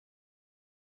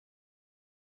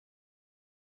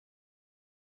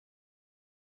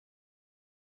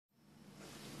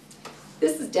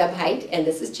This is Deb Height, and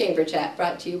this is Chamber Chat,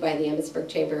 brought to you by the Emmitsburg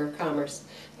Chamber of Commerce.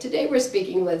 Today we're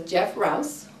speaking with Jeff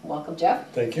Rouse. Welcome,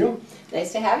 Jeff. Thank you.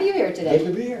 Nice to have you here today. Good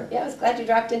to be here. Yeah, I was glad you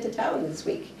dropped into town this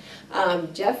week.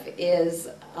 Jeff is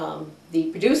the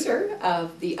producer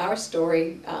of the Our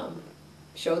Story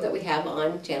show that we have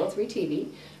on Channel 3 TV.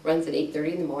 Runs at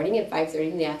 8:30 in the morning and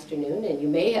 5:30 in the afternoon, and you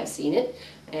may have seen it.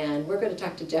 And we're going to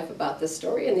talk to Jeff about this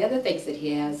story and the other things that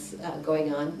he has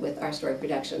going on with Our Story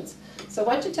Productions. So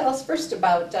why don't you tell us first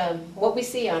about what we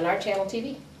see on our Channel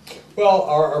TV? Well,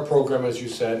 our program, as you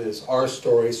said, is Our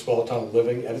Story, Small Town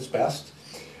Living at its best.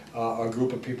 A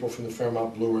group of people from the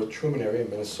Fairmont Blue Earth Truman area in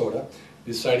Minnesota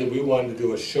decided we wanted to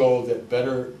do a show that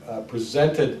better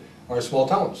presented our small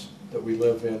towns that we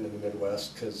live in the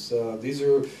Midwest, because these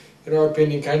are, in our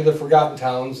opinion, kind of the forgotten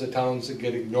towns, the towns that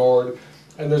get ignored.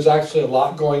 And there's actually a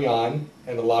lot going on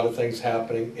and a lot of things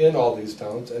happening in all these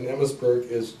towns, and Emmitsburg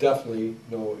is definitely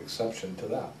no exception to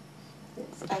that.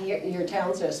 Your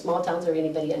towns are small towns, or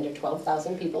anybody under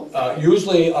 12,000 people?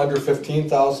 Usually under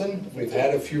 15,000. We've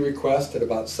had a few requests at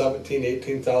about 17,000,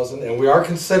 18,000, and we are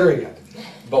considering it.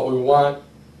 But we want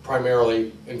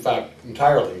primarily, in fact,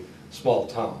 entirely small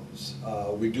towns.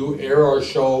 We do air our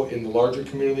show in the larger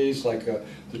communities like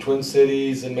the Twin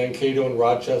Cities and Mankato and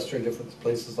Rochester and different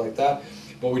places like that,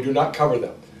 but we do not cover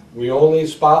them. We only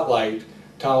spotlight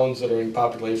towns that are in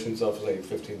populations of, say,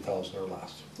 15,000 or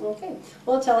less. Okay.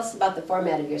 Well, tell us about the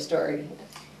format of your story,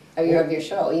 of your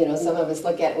show. You know, some of us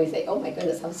look at it and we say, oh my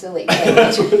goodness, how silly.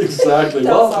 Exactly.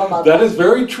 Well, that is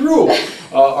very true.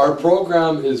 Our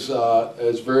program is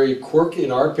very quirky,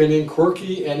 in our opinion,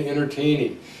 quirky and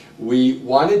entertaining. We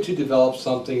wanted to develop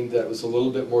something that was a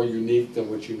little bit more unique than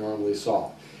what you normally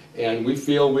saw. And we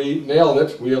feel we nailed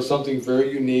it. We have something very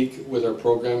unique with our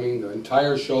programming. The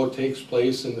entire show takes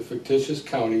place in the fictitious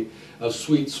county of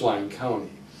Sweet Swine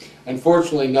County.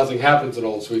 Unfortunately, nothing happens in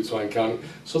old Sweet Swine County,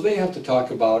 so they have to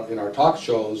talk about, in our talk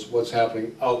shows, what's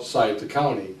happening outside the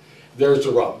county. There's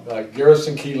the rub.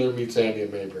 Garrison Keillor meets Andy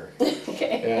and Mayberry.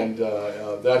 Okay. And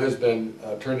that has been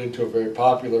turned into a very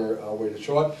popular way to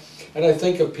show it. And I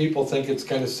think if people think it's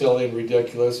kind of silly and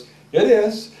ridiculous, it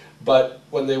is. But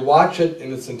when they watch it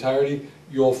in its entirety,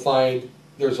 you'll find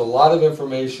there's a lot of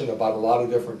information about a lot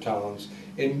of different towns,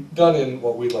 done in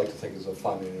what we'd like to think is a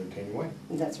fun and entertaining way.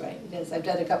 That's right. Yes, I've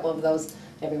done a couple of those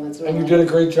every once in a while. And you did a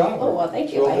great job. Oh, well,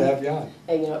 thank you. Thrilled to have you on.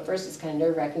 And you know, at first it's kind of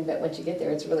nerve-wracking, but once you get there,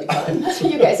 it's really fun. So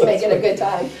you guys make it a good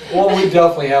time. Well, we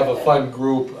definitely have a fun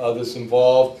group that's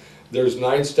involved. There's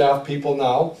 9 staff people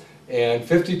now, and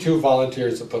 52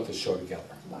 volunteers that put the show together.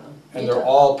 Wow. And they're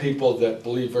all people that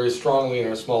believe very strongly in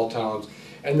our small towns,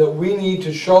 and that we need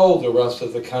to show the rest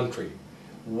of the country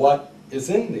what is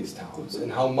in these towns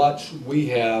and how much we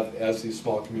have as these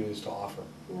small communities to offer.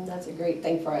 And that's a great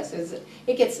thing for us.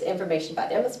 It gets information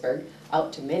about Emmitsburg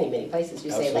out to many, many places.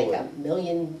 You Absolutely. say like 1.2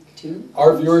 million?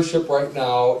 Our viewership right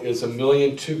now is 1.2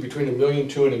 million, between 1.2 million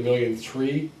and 1.3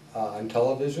 million on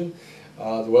television. The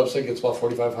website gets about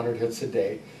 4,500 hits a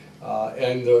day.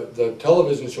 And the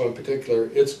television show in particular,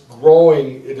 it's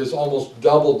growing. It has almost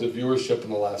doubled the viewership in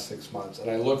the last 6 months, and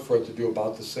I look for it to do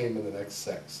about the same in the next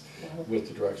 6 with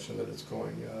the direction that it's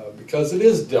going, because it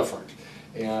is different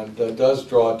and does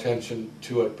draw attention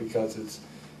to it because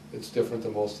it's different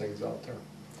than most things out there.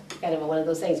 Kind of one of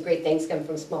those things, great things come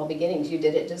from small beginnings. You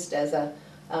did it just as a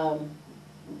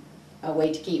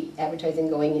way to keep advertising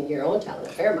going in your own town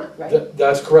of Fairmont, right?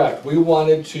 That's correct. We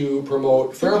wanted to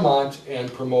promote Fairmont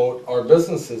and promote our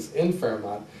businesses in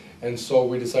Fairmont, and so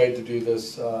we decided to do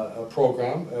this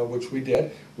program, which we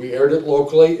did. We aired it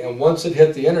locally, and once it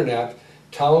hit the internet,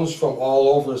 towns from all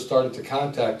over started to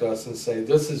contact us and say,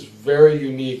 this is very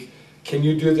unique, can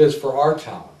you do this for our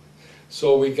town?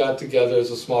 So we got together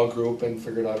as a small group and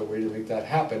figured out a way to make that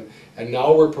happen. And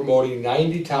now we're promoting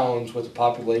 90 towns with a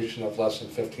population of less than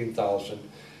 15,000.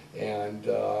 And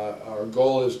our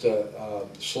goal is to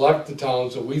select the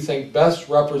towns that we think best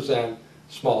represent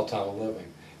small town living.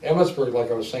 Emmitsburg, like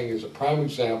I was saying, is a prime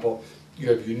example.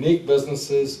 You have unique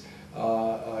businesses,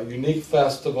 unique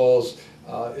festivals.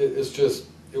 It's just,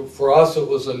 for us, it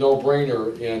was a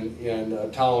no-brainer in a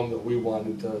town that we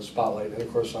wanted to spotlight. And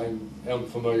of course, I am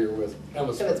familiar with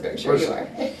Emmitsburg. Sure you are.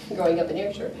 Growing up in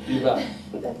here, sure. You bet.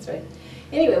 That's right.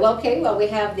 Anyway, well, okay, well, we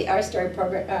have the Our Story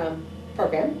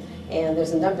program, and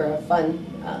there's a number of fun,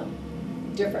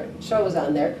 different shows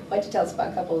on there. Why don't you tell us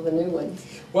about a couple of the new ones?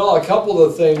 Well, a couple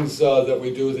of things that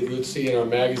we do that you would see in our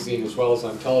magazine as well as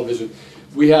on television.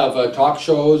 We have talk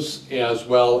shows as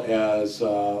well as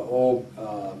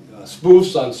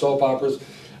spoofs on soap operas.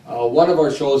 One of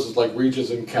our shows is like Regis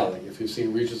and Kelly, if you've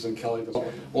seen Regis and Kelly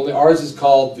before. Only ours is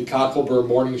called the Cocklebur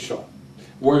Morning Show,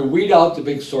 where we weed out the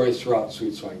big stories throughout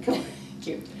Sweet Swine County.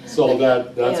 Cute. So that's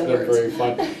And been words. very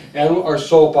fun. And our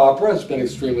soap opera has been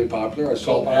extremely popular. Our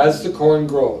soap, As the Corn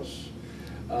Grows.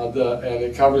 And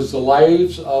it covers the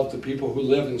lives of the people who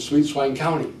live in Sweet Swain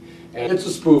County. And it's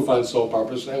a spoof on soap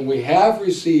operas, and we have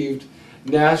received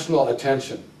national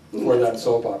attention for that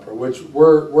soap opera, which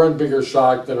we're in bigger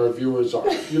shock than our viewers are.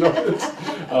 You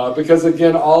know, because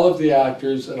again, all of the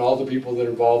actors and all the people that are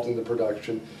involved in the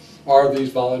production are these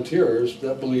volunteers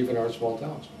that believe in our small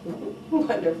towns.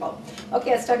 Wonderful.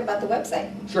 Okay, let's talk about the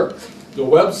website. Sure. The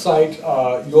website,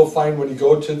 you'll find when you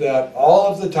go to that, all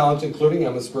of the towns, including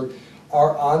Emmitsburg,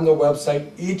 are on the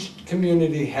website. Each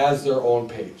community has their own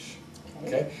page.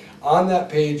 Okay? On that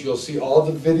page, you'll see all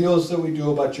the videos that we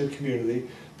do about your community.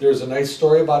 There's a nice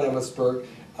story about Emmitsburg,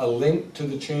 a link to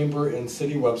the chamber and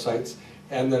city websites,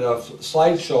 and then a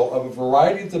slideshow of a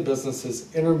variety of the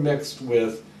businesses intermixed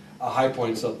with high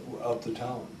points of the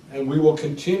town. And we will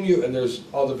continue, and there's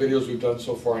all the videos we've done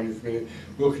so far in your community,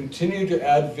 we'll continue to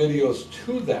add videos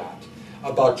to that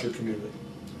about your community.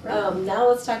 Now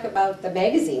let's talk about the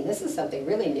magazine. This is something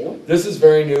really new. This is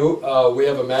very new. We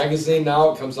have a magazine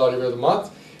now. It comes out every other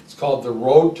month. It's called The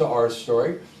Road to Our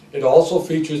Story. It also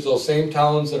features those same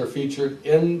towns that are featured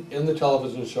in the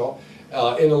television show,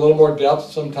 in a little more depth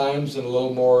sometimes and a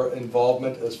little more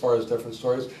involvement as far as different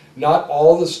stories. Not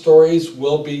all the stories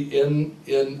will be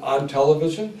on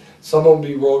television. Some will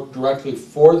be wrote directly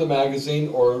for the magazine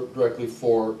or directly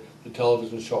for the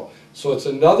television show. So it's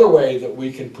another way that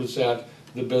we can present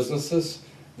the businesses,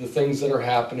 the things that are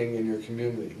happening in your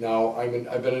community. Now, I've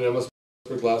been in Emmitsburg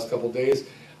the last couple of days.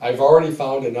 I've already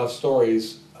found enough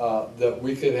stories that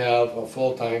we could have a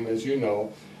full-time, as you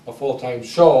know, a full-time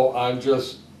show on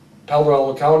just Palo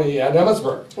Alto County and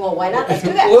Emmitsburg. Well, why not? Let's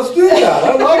do that. Let's do that.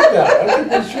 I like that. I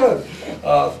think we should.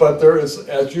 But there is,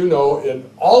 as you know, in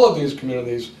all of these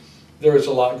communities, there is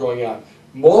a lot going on.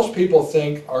 Most people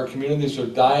think our communities are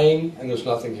dying and there's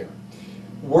nothing here.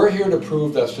 We're here to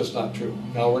prove that's just not true.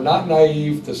 Now, we're not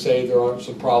naive to say there aren't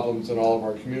some problems in all of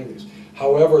our communities.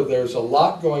 However, there's a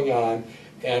lot going on,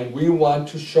 and we want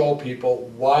to show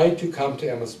people why to come to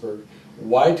Emmitsburg,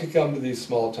 why to come to these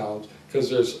small towns,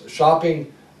 because there's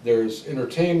shopping, there's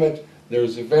entertainment,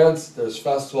 there's events, there's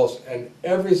festivals, and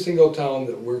every single town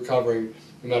that we're covering,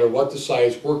 no matter what the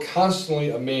size, we're constantly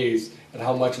amazed at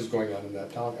how much is going on in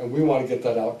that town, and we want to get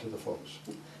that out to the folks.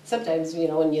 Sometimes, you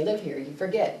know, when you live here, you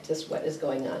forget just what is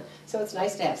going on. So it's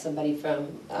nice to have somebody from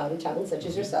out of town, such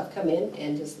as yourself, come in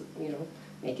and just, you know,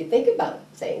 make you think about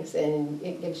things. And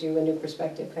it gives you a new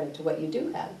perspective kind of to what you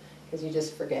do have. Because you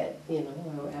just forget, you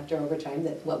know, over time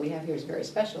that what we have here is very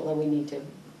special and we need to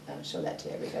show that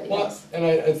to everybody else. And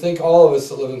I think all of us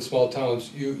that live in small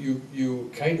towns,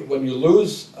 you kind of, when you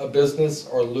lose a business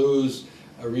or lose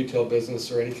a retail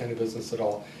business or any kind of business at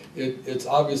all, it's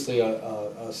obviously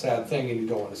a sad thing and you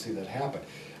don't want to see that happen.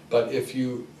 But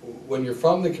when you're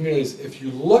from the communities, if you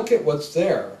look at what's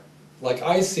there, like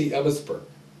I see Emmitsburg,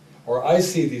 or I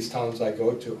see these towns I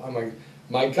go to, I'm like,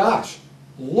 my gosh,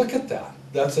 look at that.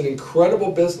 That's an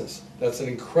incredible business. That's an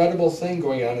incredible thing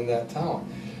going on in that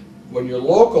town. When you're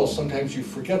local, sometimes you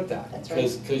forget that. That's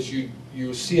right. Because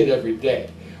you see it every day.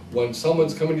 When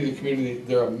someone's coming to the community,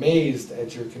 they're amazed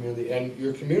at your community. And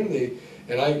your community,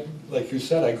 and I, like you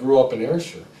said, I grew up in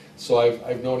Ayrshire, so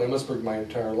I've known Emmitsburg my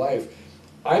entire life.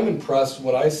 I'm impressed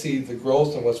what I see the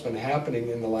growth and what's been happening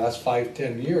in the last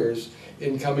 5-10 years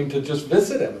in coming to just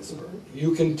visit Emmitsburg.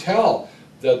 You can tell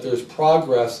that there's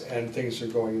progress and things are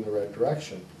going in the right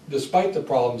direction. Despite the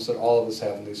problems that all of us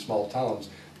have in these small towns,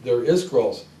 there is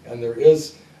growth and there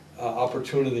is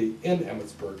opportunity in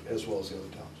Emmitsburg as well as the other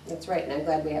towns. That's right, and I'm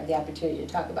glad we have the opportunity to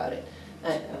talk about it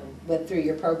through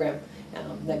your program.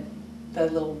 The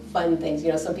little fun things,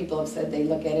 you know, some people have said they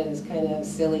look at it as kind of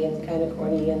silly and kind of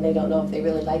corny and they don't know if they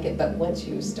really like it, but once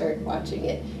you start watching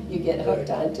it, you get hooked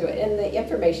onto it. And the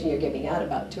information you're giving out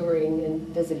about touring and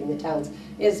visiting the towns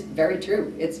is very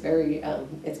true. It's very,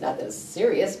 it's not a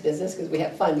serious business because we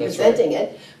have fun presenting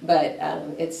it, but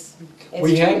it's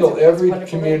we true. handle It's a every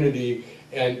wonderful community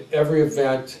and every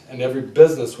event and every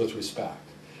business with respect.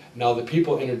 Now the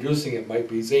people introducing it might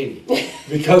be zany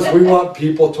because we want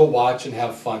people to watch and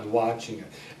have fun watching it.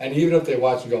 And even if they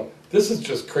watch and go, this is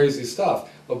just crazy stuff,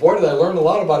 but boy did I learn a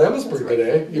lot about Emmitsburg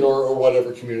today, you know, or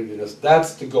whatever community it is.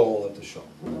 That's the goal of the show.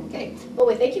 Okay, well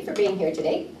we thank you for being here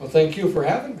today. Well, thank you for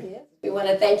having me. We want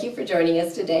to thank you for joining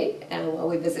us today while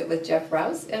we visit with Jeff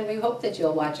Rouse, and we hope that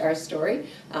you'll watch our story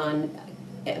on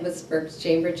Emmitsburg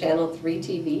Chamber Channel 3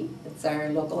 TV. It's our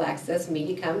local access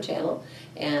Mediacom channel,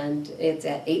 and it's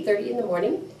at 8:30 in the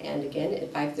morning, and again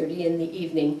at 5:30 in the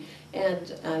evening.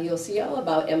 And you'll see all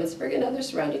about Emmitsburg and other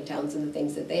surrounding towns and the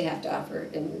things that they have to offer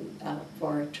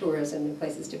for tourism and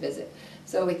places to visit.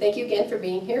 So we thank you again for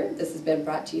being here. This has been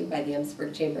brought to you by the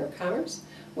Emmitsburg Chamber of Commerce,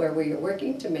 where we are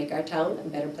working to make our town a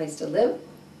better place to live,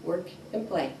 work, and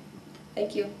play.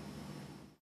 Thank you.